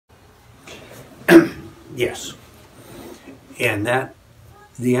Yes. And that,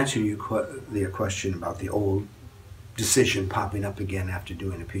 the answer to your question about the old decision popping up again after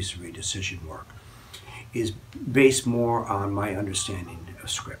doing a piece of redecision work is based more on my understanding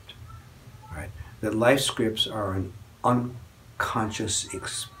of script, right? That life scripts are an unconscious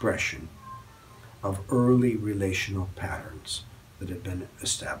expression of early relational patterns that have been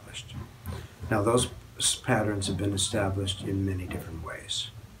established. Now, those patterns have been established in many different ways.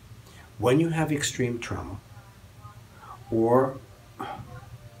 When you have extreme trauma, or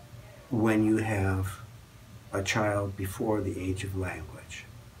when you have a child before the age of language,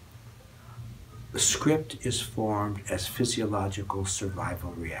 the script is formed as physiological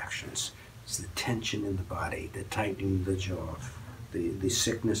survival reactions. It's the tension in the body, the tightening of the jaw, the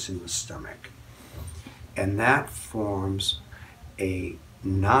sickness in the stomach. And that forms a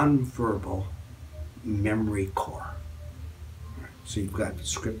nonverbal memory core. So you've got the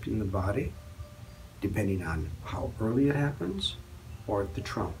script in the body, depending on how early it happens or at the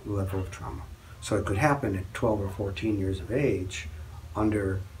trauma, level of trauma. So it could happen at 12 or 14 years of age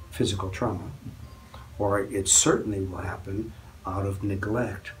under physical trauma, or it certainly will happen out of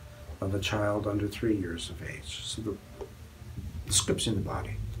neglect of a child under 3 years of age. So the script's in the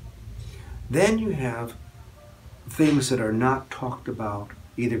body. Then you have things that are not talked about,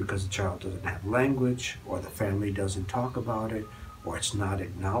 either because the child doesn't have language, or the family doesn't talk about it, or it's not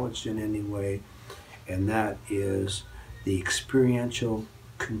acknowledged in any way, and that is the experiential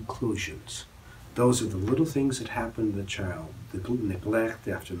conclusions. Those are the little things that happen to the child, the neglect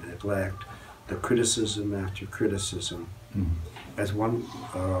after neglect, the criticism after criticism. Mm-hmm. As one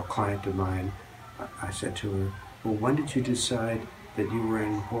client of mine, I said to her, well, when did you decide that you were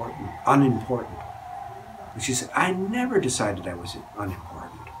unimportant? And she said, I never decided I was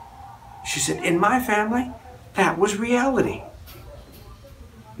unimportant. She said, in my family, that was reality.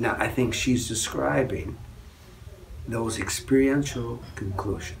 Now, I think she's describing those experiential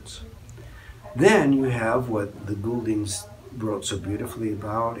conclusions. Then you have what the Gouldings wrote so beautifully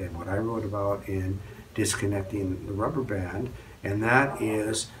about, and what I wrote about in Disconnecting the Rubber Band, and that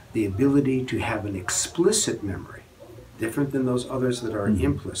is the ability to have an explicit memory, different than those others that are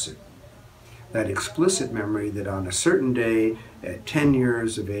implicit. That explicit memory that on a certain day at 10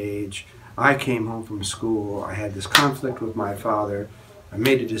 years of age, I came home from school, I had this conflict with my father, I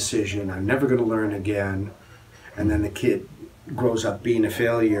made a decision, I'm never going to learn again, and then the kid grows up being a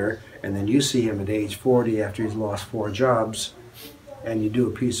failure, and then you see him at age 40 after he's lost 4 jobs, and you do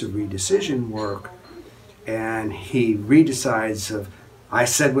a piece of redecision work, and he redecides of, I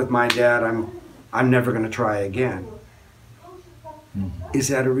said with my dad, I'm never going to try again. Mm-hmm. Is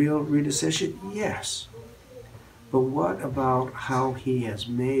that a real redecision? Yes. But what about how he has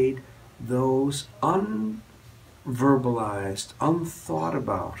made those unverbalized, unthought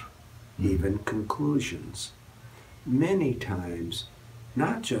about, even conclusions, many times,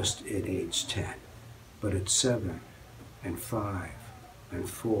 not just at age 10, but at 7 and 5 and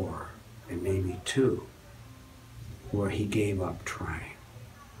 4 and maybe 2, where he gave up trying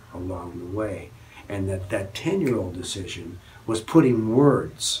along the way. And that 10-year-old decision was putting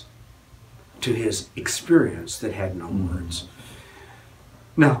words to his experience that had no words.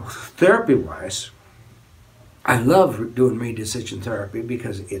 Now, therapy-wise, I love doing redecision therapy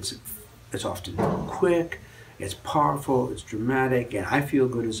because it's often quick, it's powerful, it's dramatic, and I feel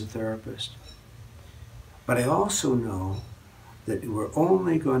good as a therapist. But I also know that we're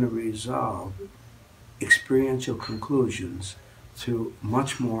only going to resolve experiential conclusions through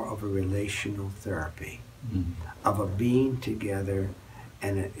much more of a relational therapy, of a being together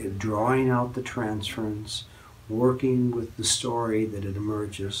and drawing out the transference, working with the story that it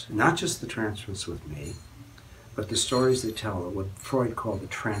emerges, not just the transference with me, but the stories they tell, what Freud called the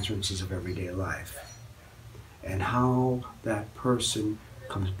transferences of everyday life, and how that person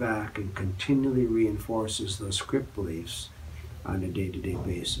comes back and continually reinforces those script beliefs on a day-to-day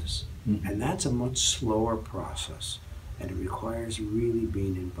basis. And that's a much slower process, and it requires really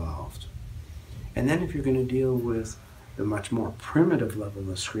being involved. And then if you're going to deal with the much more primitive level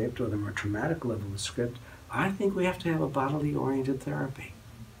of script or the more traumatic level of script, I think we have to have a bodily-oriented therapy.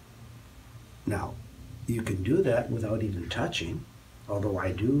 Now, you can do that without even touching, although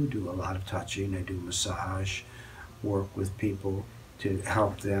I do a lot of touching. I do massage, work with people to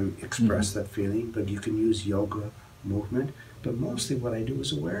help them express that feeling, but you can use yoga, movement, but mostly what I do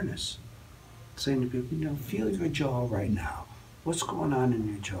is awareness. Saying to people, feel your jaw right now. What's going on in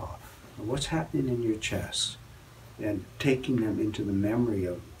your jaw? What's happening in your chest? And taking them into the memory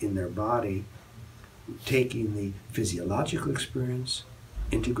of in their body, taking the physiological experience,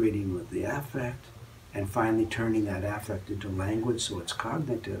 integrating with the affect, and finally turning that affect into language so it's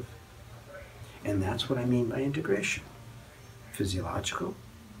cognitive. And that's what I mean by integration. Physiological,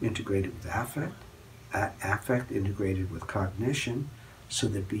 integrated with affect, affect integrated with cognition, so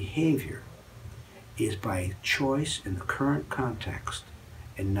that behavior is by choice in the current context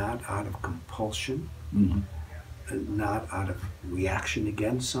and not out of compulsion, not out of reaction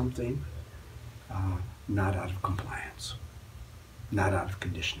against something, not out of compliance, not out of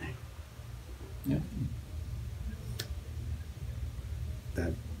conditioning. Yeah.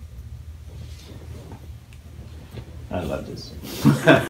 That I love this.